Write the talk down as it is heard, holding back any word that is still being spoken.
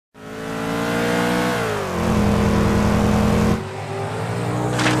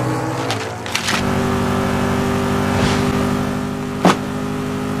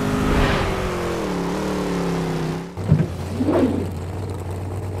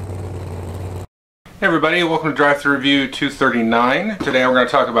Hey everybody, welcome to Drive Thru Review 239. Today we're going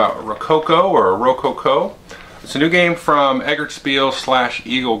to talk about Rococo or Rococo. It's a new game from Eggertspiel /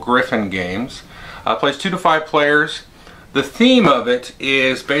 Eagle Gryphon Games. Plays 2 to 5 players. The theme of it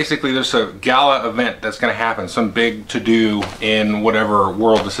is basically there's a gala event that's going to happen, some big to-do in whatever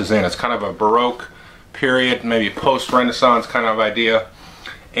world this is in. It's kind of a Baroque period, maybe post-Renaissance kind of idea.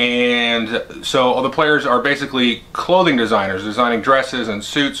 And so all the players are basically clothing designers, designing dresses and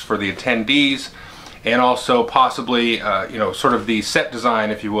suits for the attendees. And also possibly, sort of the set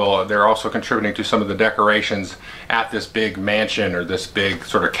design, if you will. They're also contributing to some of the decorations at this big mansion or this big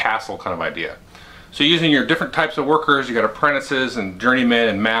sort of castle kind of idea. So using your different types of workers, you got apprentices and journeymen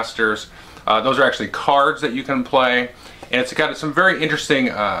and masters. Those are actually cards that you can play. And it's got some very interesting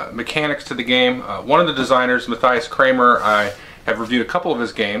mechanics to the game. One of the designers, Matthias Kramer, I have reviewed a couple of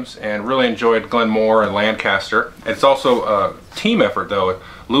his games and really enjoyed Glenn Moore and Lancaster. It's also a team effort though.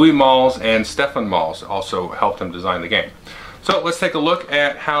 Louis Malls and Stefan Malls also helped him design the game. So let's take a look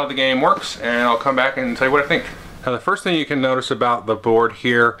at how the game works and I'll come back and tell you what I think. Now the first thing you can notice about the board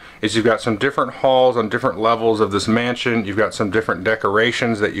here is you've got some different halls on different levels of this mansion. You've got some different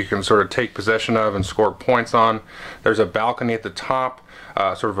decorations that you can sort of take possession of and score points on. There's a balcony at the top.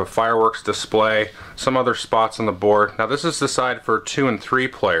 Sort of a fireworks display, some other spots on the board. Now this is the side for 2 and 3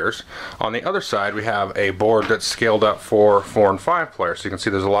 players. On the other side we have a board that's scaled up for 4 and 5 players. So you can see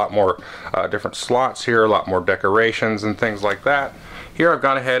there's a lot more different slots here, a lot more decorations and things like that. Here I've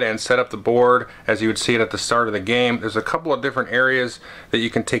gone ahead and set up the board as you would see it at the start of the game. There's a couple of different areas that you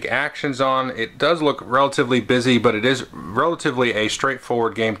can take actions on. It does look relatively busy, but it is relatively a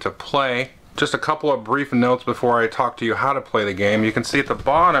straightforward game to play. Just a couple of brief notes before I talk to you how to play the game. You can see at the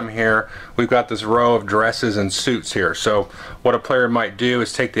bottom here we've got this row of dresses and suits here. So what a player might do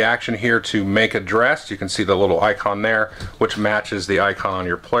is take the action here to make a dress. You can see the little icon there which matches the icon on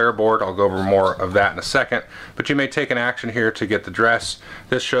your player board. I'll go over more of that in a second. But you may take an action here to get the dress.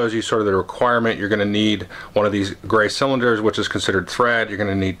 This shows you sort of the requirement. You're going to need one of these gray cylinders which is considered thread. You're going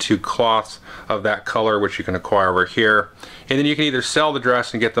to need 2 cloths of that color which you can acquire over here. And then you can either sell the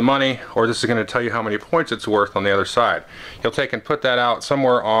dress and get the money, or this is going to tell you how many points it's worth on the other side. You'll take and put that out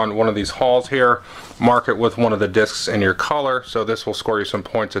somewhere on one of these halls here, mark it with one of the discs in your color, so this will score you some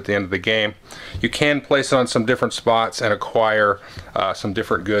points at the end of the game. You can place it on some different spots and acquire some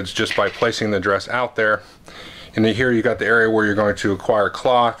different goods just by placing the dress out there. And then here you got the area where you're going to acquire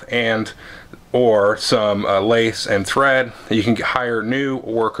cloth and or some lace and thread. You can hire new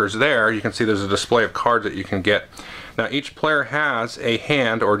workers there. You can see there's a display of cards that you can get. Now each player has a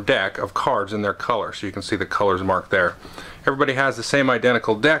hand or deck of cards in their color, so you can see the colors marked there. Everybody has the same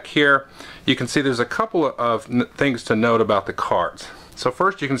identical deck here. You can see there's a couple of things to note about the cards. So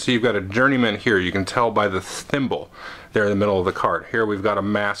first you can see you've got a journeyman here. You can tell by the thimble there in the middle of the card. Here we've got a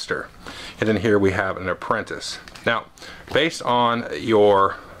master, and then here we have an apprentice. Now based on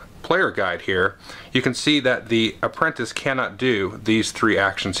your player guide here, you can see that the apprentice cannot do these 3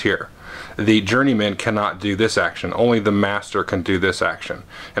 actions here. The journeyman cannot do this action. Only the master can do this action.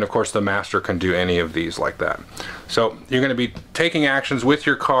 And of course the master can do any of these like that. So you're going to be taking actions with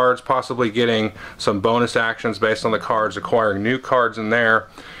your cards, possibly getting some bonus actions based on the cards, acquiring new cards in there,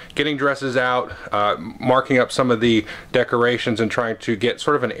 getting dresses out, marking up some of the decorations and trying to get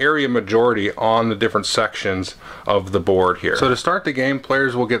sort of an area majority on the different sections of the board here. So to start the game,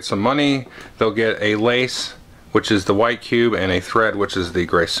 players will get some money. They'll get a lace, which is the white cube, and a thread, which is the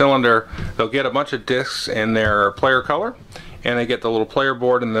gray cylinder. They'll get a bunch of discs in their player color, and they get the little player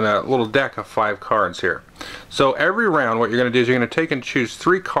board and then a little deck of 5 cards here. So every round what you're going to do is you're going to take and choose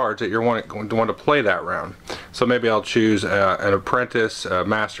 3 cards that you're going to want to play that round. So maybe I'll choose an apprentice, a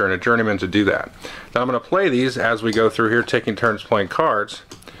master, and a journeyman to do that. Now I'm going to play these as we go through here, taking turns playing cards.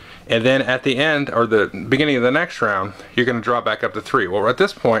 And then at the end, or the beginning of the next round, you're going to draw back up to 3. Well, at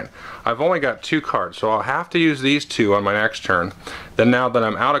this point, I've only got 2 cards, so I'll have to use these 2 on my next turn. Then now that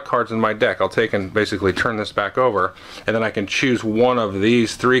I'm out of cards in my deck, I'll take and basically turn this back over, and then I can choose one of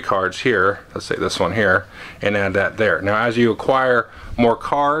these 3 cards here, let's say this one here, and add that there. Now as you acquire more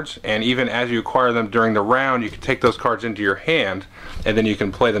cards, and even as you acquire them during the round, you can take those cards into your hand, and then you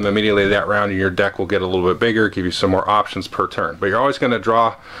can play them immediately that round, and your deck will get a little bit bigger, give you some more options per turn. But you're always going to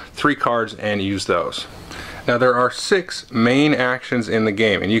draw 3 cards and use those. Now there are 6 main actions in the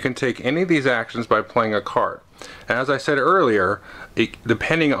game, and you can take any of these actions by playing a card. And as I said earlier,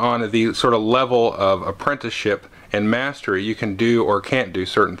 depending on the sort of level of apprenticeship and mastery, you can do or can't do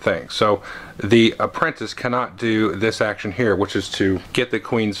certain things. So the apprentice cannot do this action here, which is to get the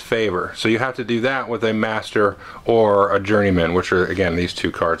queen's favor. So you have to do that with a master or a journeyman, which are again these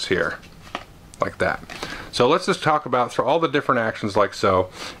 2 cards here, like that. So let's just talk about all the different actions like so,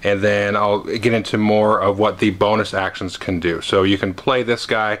 and then I'll get into more of what the bonus actions can do. So you can play this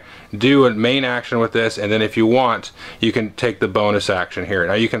guy, do a main action with this, and then if you want, you can take the bonus action here.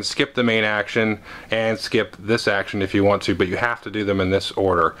 Now you can skip the main action and skip this action if you want to, but you have to do them in this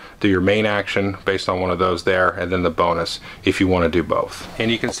order. Do your main action based on one of those there, and then the bonus if you want to do both. And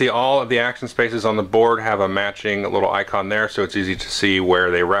you can see all of the action spaces on the board have a matching little icon there, so it's easy to see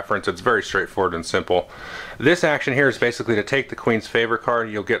where they reference. It's very straightforward and simple. This action here is basically to take the Queen's Favor card.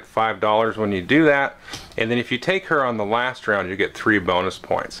 You'll get $5 when you do that, and then if you take her on the last round, you get 3 bonus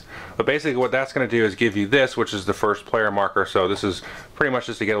points. But basically what that's going to do is give you this, which is the first player marker. So this is pretty much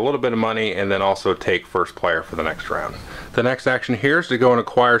just to get a little bit of money and then also take first player for the next round. The next action here is to go and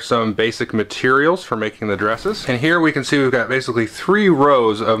acquire some basic materials for making the dresses. And here we can see we've got basically 3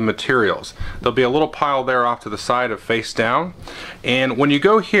 rows of materials. There'll be a little pile there off to the side of face down. And when you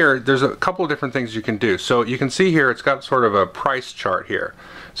go here, there's a couple of different things you can do. So you can see here it's got sort of a price chart here.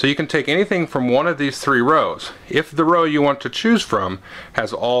 So you can take anything from one of these 3 rows. If the row you want to choose from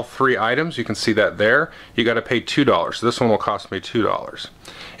has all 3 items, you can see that there, you got to pay $2. So this one will cost me $2.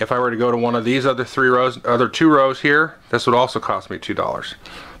 If I were to go to one of these other 2 rows here, this would also cost me $2.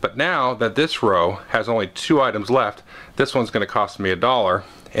 But now that this row has only 2 items left, this one's going to cost me $1.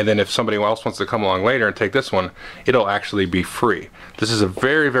 And then if somebody else wants to come along later and take this one, it'll actually be free. This is a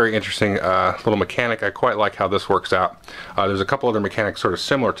very, very interesting little mechanic. I quite like how this works out. There's a couple other mechanics sort of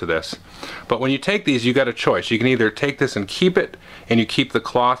similar to this. But when you take these, you got a choice. You can either take this and keep it, and you keep the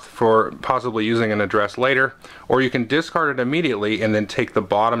cloth for possibly using in a dress later, or you can discard it immediately and then take the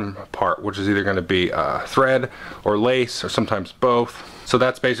bottom part, which is either going to be thread or lace or sometimes both. So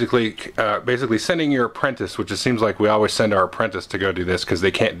that's basically sending your apprentice, which it seems like we always send our apprentice to go do this because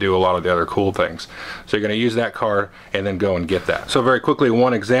they can't do a lot of the other cool things. So you're going to use that card and then go and get that. So very quickly,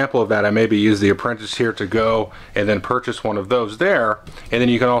 one example of that, I maybe use the apprentice here to go and then purchase one of those there, and then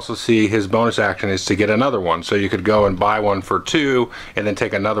you can also see his bonus action is to get another one. So you could go and buy one for 2 and then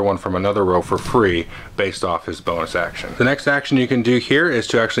take another one from another row for free based off his bonus action. The next action you can do here is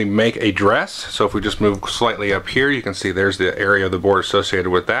to actually make a dress. So if we just move slightly up here, you can see there's the area of the board associated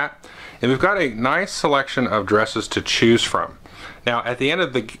with that. And we've got a nice selection of dresses to choose from. Now at the end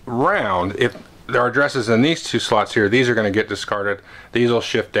of the round, if there are dresses in these 2 slots here, these are going to get discarded. These will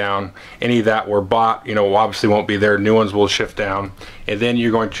shift down. Any that were bought, obviously won't be there. New ones will shift down. And then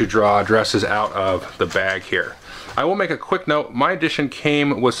you're going to draw dresses out of the bag here. I will make a quick note. My edition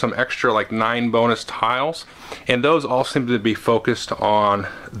came with some extra like 9 bonus tiles, and those all seem to be focused on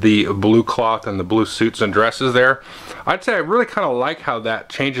the blue cloth and the blue suits and dresses there. I'd say I really kind of like how that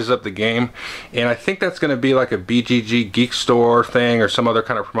changes up the game, and I think that's going to be like a BGG Geek Store thing or some other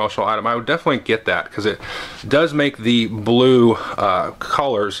kind of promotional item. I would definitely get that because it does make the blue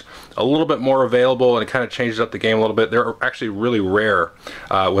colors a little bit more available, and it kind of changes up the game a little bit. They're actually really rare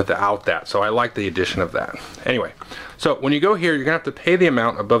without that, so I like the addition of that. Anyway, so when you go here, you're gonna have to pay the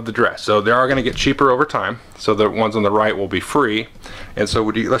amount above the dress. So they are gonna get cheaper over time. So the ones on the right will be free. And so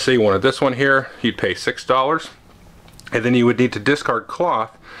let's say you wanted this one here, you'd pay $6. And then you would need to discard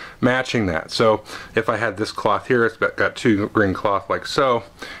cloth matching that. So if I had this cloth here, it's got 2 green cloth like so.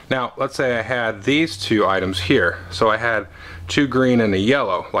 Now let's say I had these 2 items here. So I had 2 green and a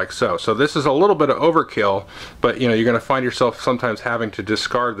yellow like so. So this is a little bit of overkill, but you're going to find yourself sometimes having to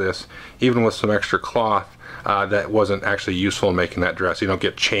discard this even with some extra cloth that wasn't actually useful in making that dress. You don't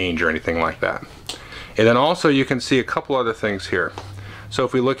get change or anything like that. And then also you can see a couple other things here. So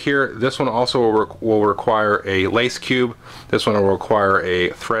if we look here, this one also will require a lace cube. This one will require a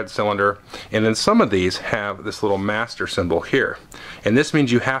thread cylinder. And then some of these have this little master symbol here. And this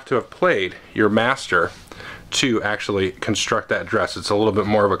means you have to have played your master to actually construct that dress. It's a little bit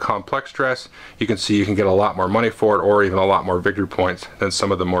more of a complex dress. You can see you can get a lot more money for it, or even a lot more victory points than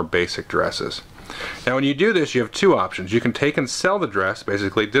some of the more basic dresses. Now when you do this, you have 2 options. You can take and sell the dress,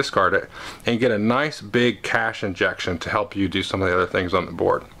 basically discard it, and get a nice big cash injection to help you do some of the other things on the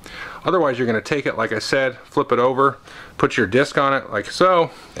board. Otherwise, you're going to take it, like I said, flip it over, put your disc on it like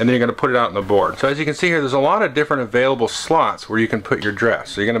so, and then you're going to put it out on the board. So as you can see here, there's a lot of different available slots where you can put your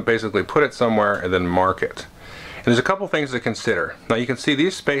dress. So you're going to basically put it somewhere and then mark it. And there's a couple things to consider. Now you can see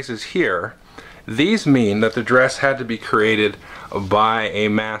these spaces here. These mean that the dress had to be created by a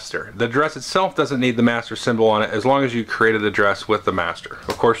master. The dress itself doesn't need the master symbol on it as long as you created the dress with the master.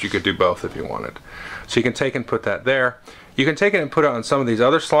 Of course, you could do both if you wanted. So you can take and put that there. You can take it and put it on some of these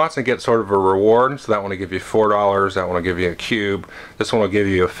other slots and get sort of a reward. So that one will give you $4, that one will give you a cube, this one will give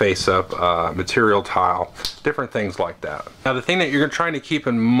you a face-up material tile. different things like that. Now the thing that you're trying to keep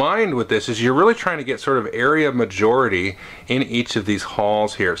in mind with this is you're really trying to get sort of area majority in each of these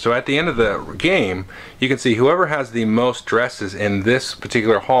halls here. So at the end of the game, you can see whoever has the most dresses in this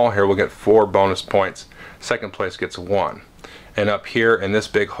particular hall here will get 4 bonus points. Second place gets 1. And up here in this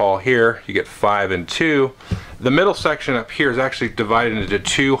big hall here, you get 5 and 2. The middle section up here is actually divided into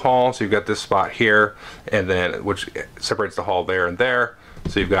 2 halls. You've got this spot here, and then which separates the hall there and there.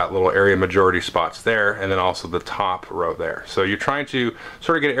 So you've got little area majority spots there, and then also the top row there. So you're trying to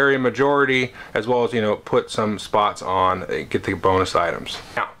sort of get area majority as well as, you know, put some spots on, get the bonus items.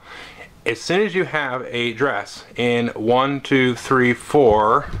 Now, as soon as you have a dress in 1, 2, 3,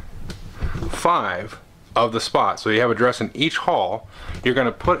 4, 5 of the spots, so you have a dress in each hall, you're going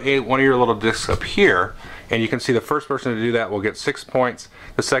to put one of your little discs up here, and you can see the first person to do that will get 6 points.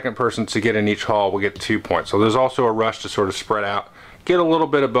 The second person to get in each hall will get 2 points. So there's also a rush to sort of spread out, get a little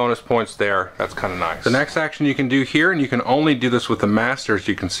bit of bonus points there. That's kind of nice. The next action you can do here, and you can only do this with the masters,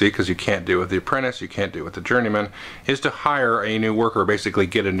 you can see, because you can't do it with the apprentice, you can't do it with the journeyman, is to hire a new worker, basically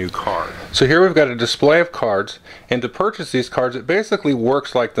get a new card. So here we've got a display of cards, and to purchase these cards it basically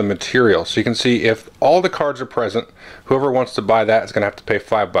works like the material. So you can see if all the cards are present, whoever wants to buy that is going to have to pay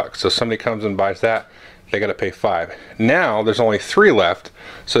 $5. So somebody comes and buys that, they got to pay 5. Now there's only 3 left,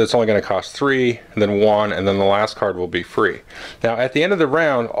 so it's only going to cost 3, and then 1, and then the last card will be free. Now at the end of the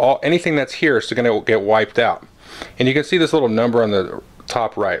round, anything that's here is going to get wiped out. And you can see this little number on the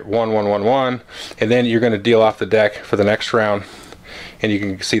top right, 1, 1, 1, 1, and then you're going to deal off the deck for the next round. And you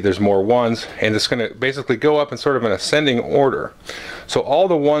can see there's more 1s, and it's going to basically go up in sort of an ascending order. So all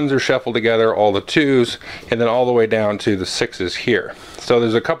the 1s are shuffled together, all the 2s, and then all the way down to the 6s here. So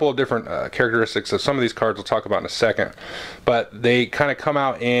there's a couple of different characteristics of some of these cards we'll talk about in a second, but they kind of come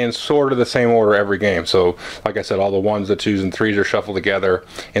out in sort of the same order every game. So like I said, all the 1s, the 2s, and 3s are shuffled together,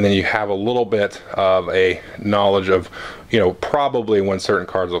 and then you have a little bit of a knowledge of, you know, probably when certain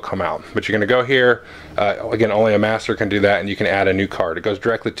cards will come out. But you're going to go here, again, only a master can do that, and you can add a new card. It goes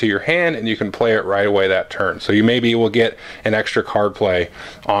directly to your hand, and you can play it right away that turn. So you maybe will get an extra card play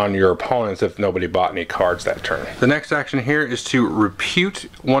on your opponents if nobody bought any cards that turn. The next action here is to repute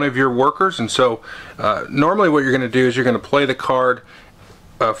one of your workers, and so normally what you're going to do is you're going to play the card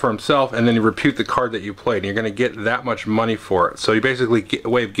for himself, and then you repute the card that you played, and you're going to get that much money for it. So you basically get a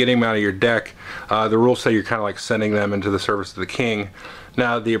way of getting them out of your deck. The rules say you're kind of like sending them into the service of the king.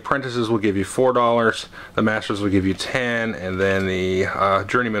 Now the apprentices will give you $4, the masters will give you 10, and then the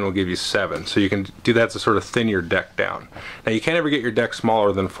journeyman will give you 7. So you can do that to sort of thin your deck down. Now you can't ever get your deck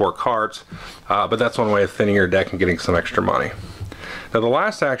smaller than 4 cards, but that's one way of thinning your deck and getting some extra money. Now the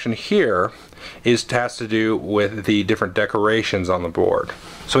last action here has to do with the different decorations on the board.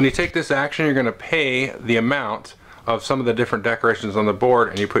 So when you take this action, you're going to pay the amount of some of the different decorations on the board,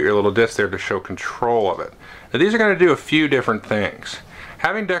 and you put your little disc there to show control of it. Now these are going to do a few different things.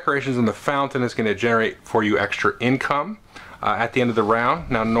 Having decorations in the fountain is going to generate for you extra income at the end of the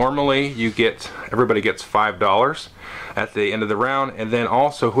round. Now normally everybody gets $5 at the end of the round, and then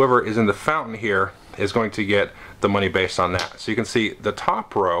also whoever is in the fountain here is going to get the money based on that. So you can see the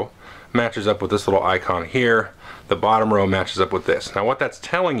top row matches up with this little icon here, the bottom row matches up with this. Now what that's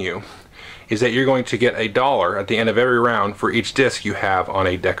telling you is that you're going to get $1 at the end of every round for each disc you have on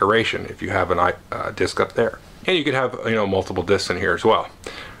a decoration, if you have a disc up there. And you could have, you know, multiple discs in here as well.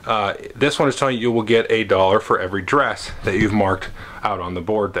 This one is telling you will get $1 for every dress that you've marked out on the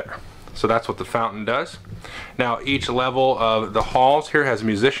board there. So that's what the fountain does. Now each level of the halls here has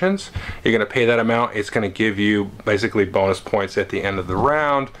musicians. You're going to pay that amount. It's going to give you basically bonus points at the end of the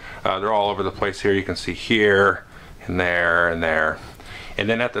round. They're all over the place here. You can see here and there and there. And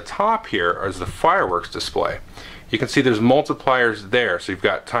then at the top here is the fireworks display. You can see there's multipliers there. So you've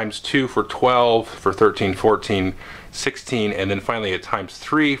got ×2 for 12, for 13, 14, 16, and then finally at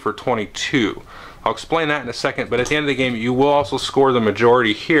 ×3 for 22. I'll explain that in a second, but at the end of the game you will also score the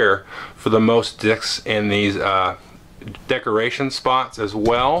majority here for the most discs in these decoration spots as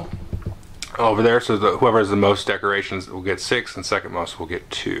well over there. So whoever has the most decorations will get 6, and second most will get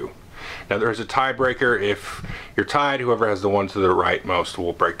 2. Now there's a tiebreaker. If you're tied, whoever has the one to the right most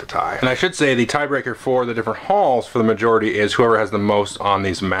will break the tie. And I should say the tiebreaker for the different halls for the majority is whoever has the most on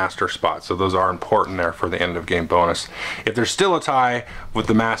these master spots. So those are important there for the end of game bonus. If there's still a tie with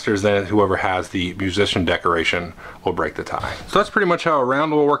the masters, then whoever has the musician decoration will break the tie. So that's pretty much how a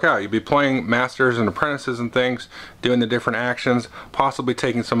round will work out. You'll be playing masters and apprentices and things. doing the different actions, possibly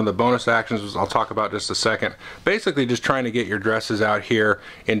taking some of the bonus actions, which I'll talk about just a second. Basically just trying to get your dresses out here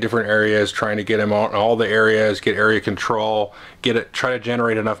in different areas, trying to get them on all the areas, get area control, try to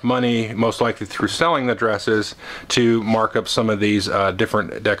generate enough money, most likely through selling the dresses, to mark up some of these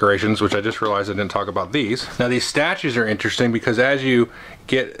different decorations, which I just realized I didn't talk about these. Now these statues are interesting because as you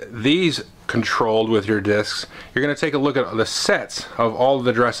get these controlled with your discs, you're going to take a look at the sets of all of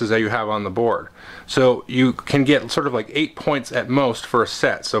the dresses that you have on the board. So you can get sort of like 8 points at most for a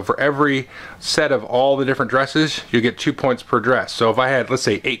set. So for every set of all the different dresses, you get 2 points per dress. So if I had, let's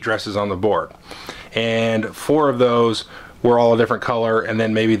say, 8 dresses on the board, and 4 of those were all a different color, and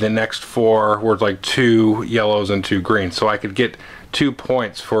then maybe the next 4 were like 2 yellows and 2 greens. So I could get 2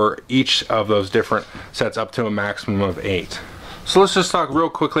 points for each of those different sets up to a maximum of 8. So let's just talk real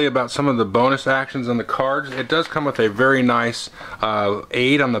quickly about some of the bonus actions on the cards. It does come with a very nice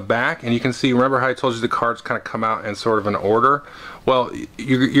aid on the back, and you can see, remember how I told you the cards kind of come out in sort of an order? Well,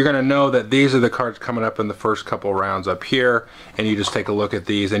 you're going to know that these are the cards coming up in the first couple rounds up here, and you just take a look at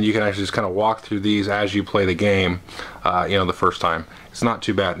these, and you can actually just kind of walk through these as you play the game, you know, the first time. It's not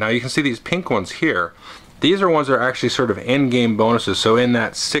too bad. Now you can see these pink ones here. These are ones that are actually sort of end-game bonuses. So in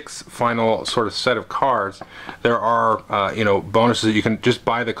that 6th final sort of set of cards, there are you know, bonuses that you can just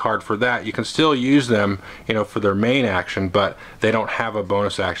buy the card for that. You can still use them, you know, for their main action, but they don't have a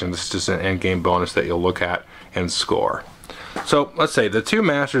bonus action. This is just an end-game bonus that you'll look at and score. So let's say the 2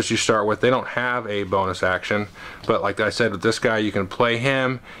 masters you start with, they don't have a bonus action, but like I said with this guy, you can play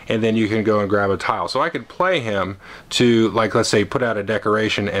him and then you can go and grab a tile. So I could play him to, like, let's say, put out a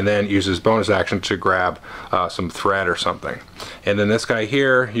decoration and then use his bonus action to grab some thread or something. And then this guy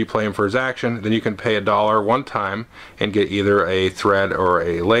here, you play him for his action, then you can pay $1 one time and get either a thread or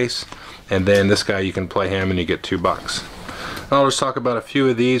a lace. And then this guy, you can play him and you get $2. I'll just talk about a few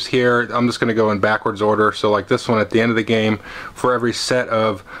of these here. I'm just going to go in backwards order. So like this one at the end of the game, for every set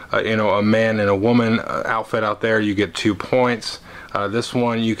of you know, a man and a woman outfit out there, you get 2 points. This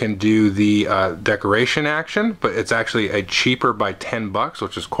one you can do the decoration action, but it's actually a cheaper by $10,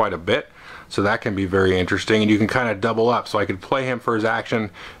 which is quite a bit. So that can be very interesting, and you can kind of double up. So I could play him for his action,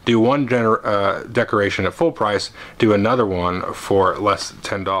 do one decoration at full price, do another one for less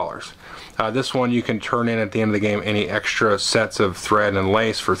than $10. This one you can turn in at the end of the game any extra sets of thread and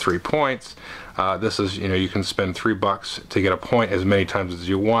lace for 3 points. This is, you know, you can spend $3 to get a point as many times as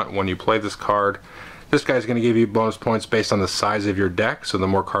you want when you play this card. This guy's going to give you bonus points based on the size of your deck, so the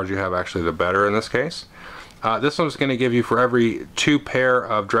more cards you have, actually the better in this case. This one's going to give you, for every 2 pair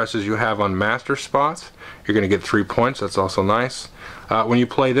of dresses you have on master spots, you're going to get 3 points. That's also nice. When you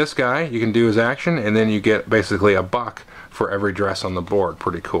play this guy, you can do his action, and then you get basically $1 for every dress on the board.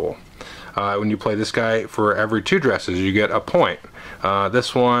 Pretty cool. When you play this guy, for every 2 dresses, you get a point.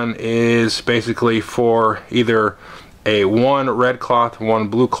 This one is basically for either a 1 red cloth, 1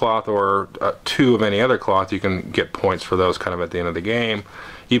 blue cloth, or 2 of any other cloth. You can get points for those kind of at the end of the game.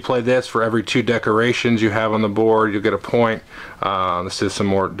 You play this, for every 2 decorations you have on the board, you'll get a point. This is some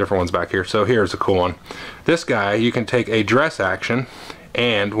more different ones back here. So here's a cool one. This guy, you can take a dress action,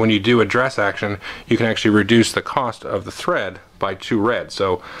 and when you do a dress action, you can actually reduce the cost of the thread by 2 red.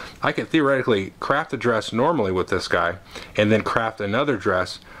 So I could theoretically craft a dress normally with this guy and then craft another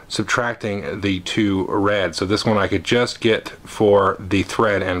dress subtracting the 2 red. So this one I could just get for the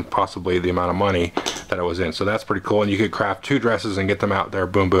thread and possibly the amount of money that it was in. So that's pretty cool, and you could craft 2 dresses and get them out there,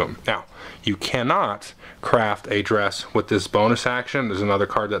 boom boom. Now you cannot craft a dress with this bonus action. There's another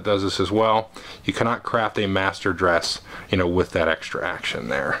card that does this as well. You cannot craft a master dress, you know, with that extra action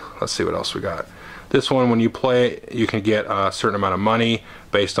there. Let's see what else we got. This one, when you play, you can get a certain amount of money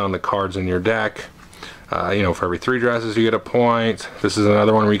based on the cards in your deck. You know, for every 3 dresses you get a point. This is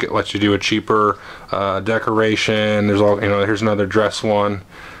another one where you lets you do a cheaper decoration. There's all, you know, here's another dress one.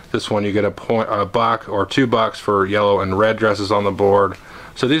 This one you get a point, $1 or $2 for yellow and red dresses on the board.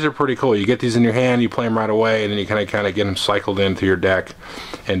 So these are pretty cool. You get these in your hand, you play them right away, and then you kind of get them cycled into your deck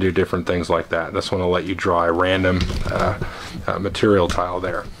and do different things like that. This one will let you draw a random material tile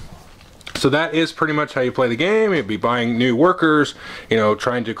there. So that is pretty much how you play the game. You'd be buying new workers, you know,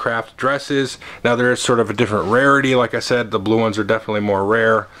 trying to craft dresses. Now there is sort of a different rarity. Like I said, the blue ones are definitely more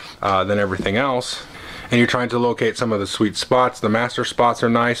rare than everything else. And you're trying to locate some of the sweet spots. The master spots are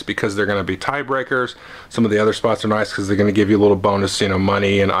nice because they're going to be tiebreakers. Some of the other spots are nice because they're going to give you a little bonus, you know,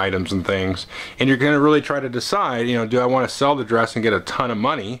 money and items and things. And you're going to really try to decide, you know, do I want to sell the dress and get a ton of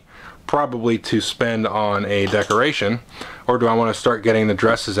money, probably to spend on a decoration, or do I want to start getting the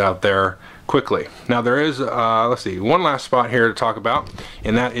dresses out there quickly? Now there is, let's see, one last spot here to talk about,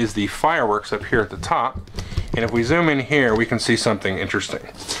 and that is the fireworks up here at the top. And if we zoom in here, we can see something interesting.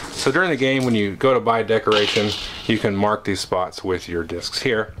 So during the game, when you go to buy decoration, you can mark these spots with your discs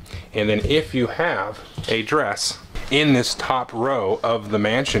here. And then if you have a dress in this top row of the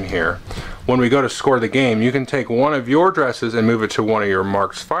mansion here, when we go to score the game, you can take one of your dresses and move it to one of your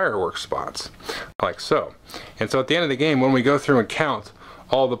marked fireworks spots, like so. And so at the end of the game, when we go through and count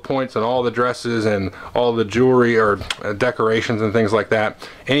all the points and all the dresses and all the jewelry or decorations and things like that,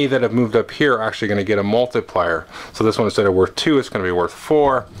 any that have moved up here are actually going to get a multiplier. So this one, instead of worth 2, it's going to be worth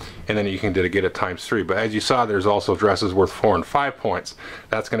 4, and then you can get it times 3. But as you saw, there's also dresses worth 4 and 5 points.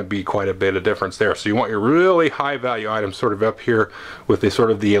 That's going to be quite a bit of difference there. So you want your really high value items sort of up here with the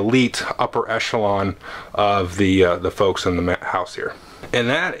sort of the elite upper echelon of the folks in the house here. And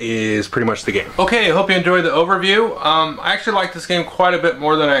that is pretty much the game. Okay, I hope you enjoyed the overview. I actually like this game quite a bit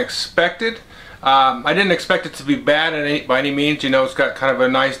more than I expected. I didn't expect it to be bad by any means. You know, it's got kind of a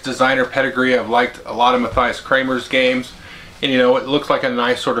nice designer pedigree. I've liked a lot of Matthias Kramer's games. And you know, it looks like a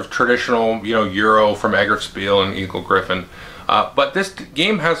nice sort of traditional, you know, Euro from Eggert Spiel and Eagle Griffin. But this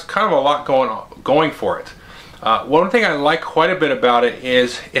game has kind of a lot going for it. One thing I like quite a bit about it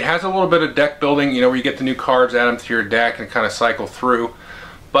is it has a little bit of deck building, you know, where you get the new cards, add them to your deck and kind of cycle through.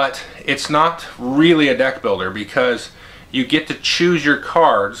 But it's not really a deck builder because you get to choose your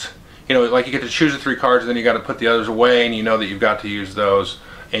cards. You know, like you get to choose the 3 cards and then you got to put the others away, and you know that you've got to use those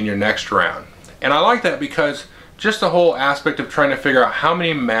in your next round. And I like that because just the whole aspect of trying to figure out how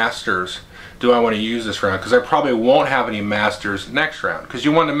many masters do I want to use this round, because I probably won't have any masters next round, because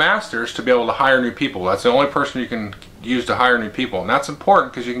you want the masters to be able to hire new people. That's the only person you can use to hire new people, and that's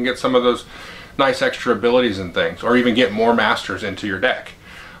important because you can get some of those nice extra abilities and things, or even get more masters into your deck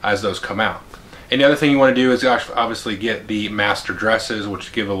as those come out. And the other thing you want to do is obviously get the master dresses,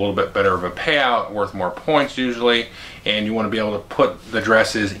 which give a little bit better of a payout, worth more points usually, and you want to be able to put the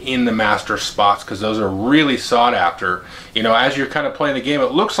dresses in the master spots because those are really sought after. You know, as you're kind of playing the game,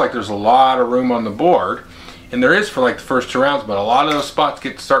 it looks like there's a lot of room on the board, and there is for like the first 2 rounds, but a lot of those spots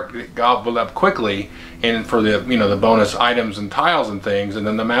start to get gobbled up quickly, and for the, you know, the bonus items and tiles and things, and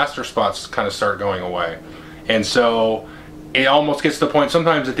then the master spots kind of start going away. And so it almost gets to the point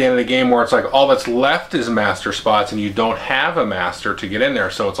sometimes at the end of the game where it's like all that's left is master spots and you don't have a master to get in there.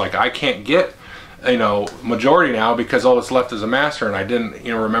 So it's like I can't get, you know, majority now because all that's left is a master, and I didn't,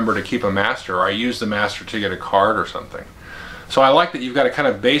 you know, remember to keep a master, or I used the master to get a card or something. So I like that you've got to kind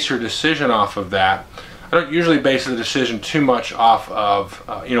of base your decision off of that. I don't usually base the decision too much off of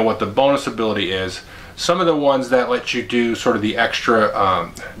you know, what the bonus ability is. Some of the ones that let you do sort of the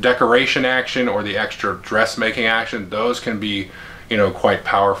extra decoration action or the extra dressmaking action, those can be, you know, quite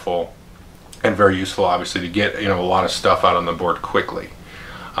powerful and very useful, obviously, to get, you know, a lot of stuff out on the board quickly.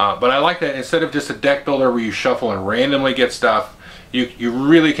 But I like that instead of just a deck builder where you shuffle and randomly get stuff, you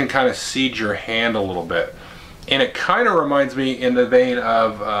really can kind of seed your hand a little bit. And it kind of reminds me in the vein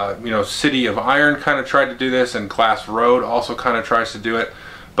of, you know, City of Iron kind of tried to do this, and Class Road also kind of tries to do it.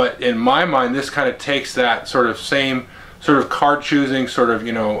 But in my mind, this kind of takes that sort of same sort of card choosing, sort of,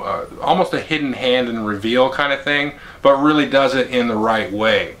 you know, almost a hidden hand and reveal kind of thing, but really does it in the right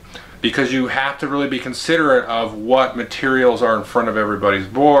way. Because you have to really be considerate of what materials are in front of everybody's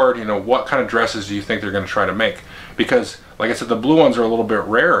board, you know, what kind of dresses do you think they're going to try to make. Because, like I said, the blue ones are a little bit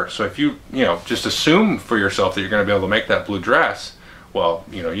rarer, so if you know, just assume for yourself that you're going to be able to make that blue dress, well,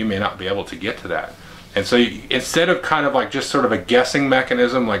 you know, you may not be able to get to that. And so instead of kind of like just sort of a guessing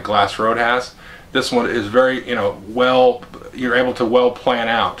mechanism like Glass Road has, this one is very, you know, you're able to well plan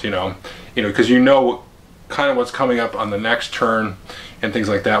out, you know, because you know kind of what's coming up on the next turn and things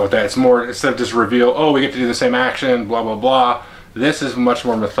like that. With that, it's more, instead of just reveal, oh, we get to do the same action, blah, blah, blah, this is much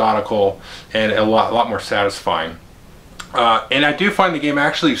more methodical and a lot more satisfying. And I do find the game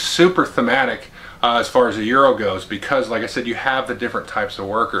actually super thematic as far as the Euro goes, because like I said, you have the different types of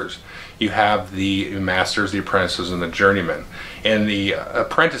workers. You have the masters, the apprentices, and the journeymen. And the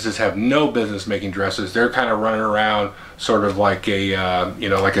apprentices have no business making dresses. They're kind of running around sort of like a, you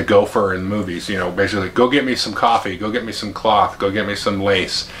know, like a gopher in movies. You know, basically, go get me some coffee, go get me some cloth, go get me some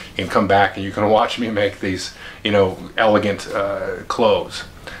lace, and come back and you can watch me make these, you know, elegant clothes.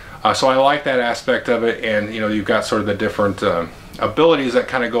 So I like that aspect of it, and you know, you've got sort of the different abilities that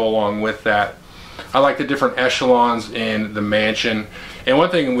kind of go along with that. I like the different echelons in the mansion. And one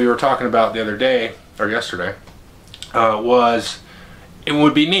thing we were talking about the other day, or yesterday, was it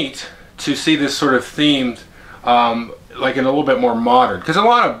would be neat to see this sort of themed, like in a little bit more modern. Because a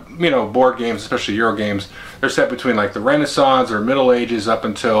lot of, you know, board games, especially Euro games, they're set between like the Renaissance or Middle Ages up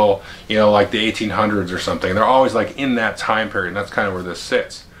until, you know, like the 1800s or something. They're always like in that time period, and that's kind of where this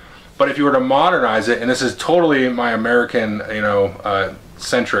sits. But if you were to modernize it, and this is totally my American, you know,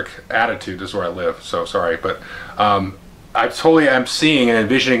 centric attitude. This is where I live, so sorry, but I totally am seeing and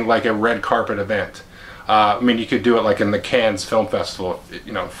envisioning like a red carpet event. I mean, you could do it like in the Cannes Film Festival,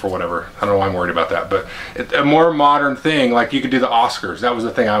 you know, for whatever. I don't know why I'm worried about that, but a more modern thing, like you could do the Oscars. That was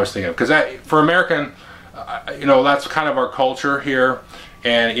the thing I was thinking of, because for American, you know, that's kind of our culture here,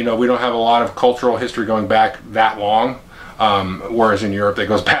 and you know, we don't have a lot of cultural history going back that long, whereas in Europe it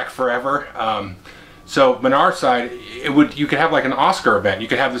goes back forever. So on our side, you could have like an Oscar event. You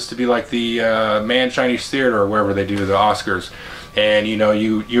could have this to be like the Man Chinese Theater or wherever they do the Oscars. And you know,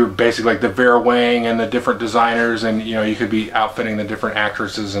 you're basically like the Vera Wang and the different designers, and you know, you could be outfitting the different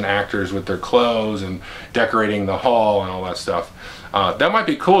actresses and actors with their clothes and decorating the hall and all that stuff. That might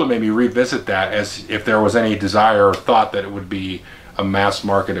be cool to maybe revisit that, as if there was any desire or thought that it would be a mass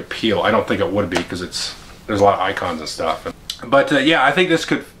market appeal. I don't think it would be, because there's a lot of icons and stuff. But yeah, I think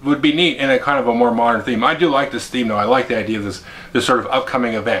this would be neat in a kind of a more modern theme. I do like this theme though. I like the idea of this sort of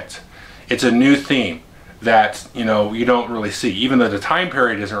upcoming event. It's a new theme that, you know, you don't really see, even though the time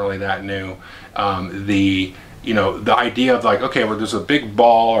period isn't really that new. You know, the idea of like, okay, well, there's a big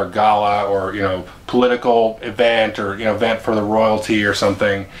ball or gala or, you know, political event or, you know, event for the royalty or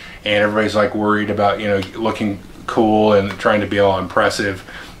something, and everybody's like worried about, you know, looking cool and trying to be all impressive,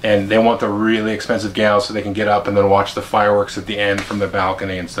 and they want the really expensive gowns so they can get up and then watch the fireworks at the end from the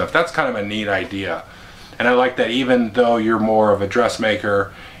balcony and stuff. That's kind of a neat idea. And I like that even though you're more of a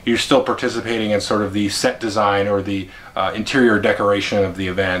dressmaker, you're still participating in sort of the set design or the interior decoration of the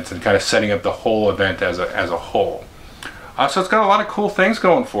event, and kind of setting up the whole event as a whole. So it's got a lot of cool things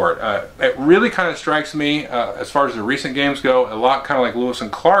going for it. It really kind of strikes me, as far as the recent games go, a lot kind of like Lewis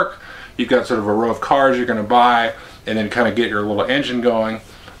and Clark. You've got sort of a row of cars you're going to buy and then kind of get your little engine going.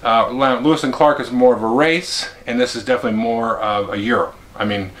 Lewis and Clark is more of a race, and this is definitely more of a Euro. I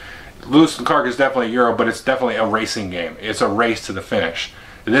mean, Lewis and Clark is definitely a Euro, but it's definitely a racing game. It's a race to the finish.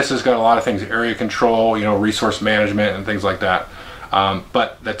 This has got a lot of things, area control, you know, resource management and things like that.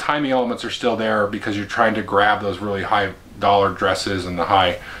 But the timing elements are still there, because you're trying to grab those really high dollar dresses and the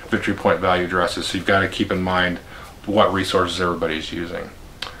high victory point value dresses. So you've got to keep in mind what resources everybody's using.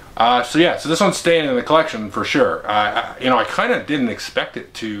 So yeah, so this one's staying in the collection for sure. You know, I kind of didn't expect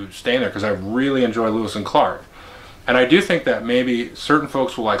it to stay in there, because I really enjoy Lewis and Clark. And I do think that maybe certain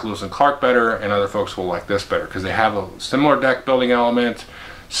folks will like Lewis and Clark better, and other folks will like this better, because they have a similar deck building element,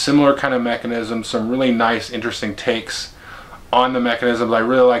 similar kind of mechanism, some really nice, interesting takes on the mechanisms. I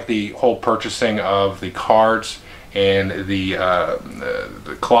really like the whole purchasing of the cards and the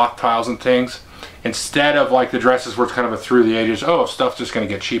cloth tiles and things. Instead of like the dresses where it's kind of a through the ages, oh, stuff's just going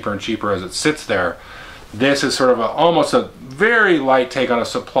to get cheaper and cheaper as it sits there. This is sort of almost a very light take on a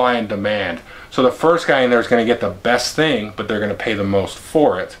supply and demand. So the first guy in there is going to get the best thing, but they're going to pay the most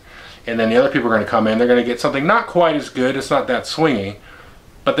for it. And then the other people are going to come in, they're going to get something not quite as good, it's not that swingy,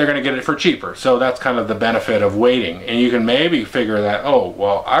 but they're going to get it for cheaper. So that's kind of the benefit of waiting. And you can maybe figure that, oh,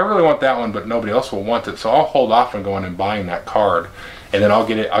 well, I really want that one, but nobody else will want it, so I'll hold off on going and buying that card, and then I'll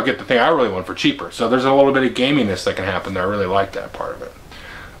get the thing I really want for cheaper. So there's a little bit of gaminess that can happen there. I really like that part of it.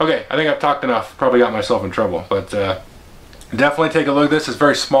 Okay, I think I've talked enough. Probably got myself in trouble, but definitely take a look at this. It's a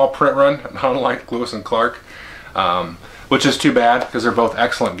very small print run, unlike Lewis and Clark, which is too bad, because they're both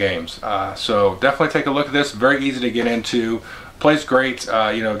excellent games. So definitely take a look at this. Very easy to get into. Plays great.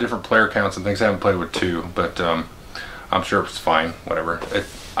 You know, different player counts and things. I haven't played with 2, but I'm sure it's fine. Whatever.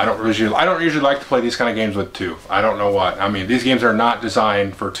 I don't usually like to play these kind of games with 2. I don't know what. I mean, these games are not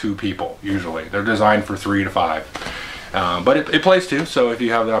designed for 2 people. Usually, they're designed for 3 to 5. But it plays 2. So if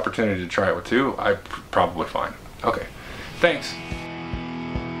you have the opportunity to try it with 2, probably fine. Okay. Thanks.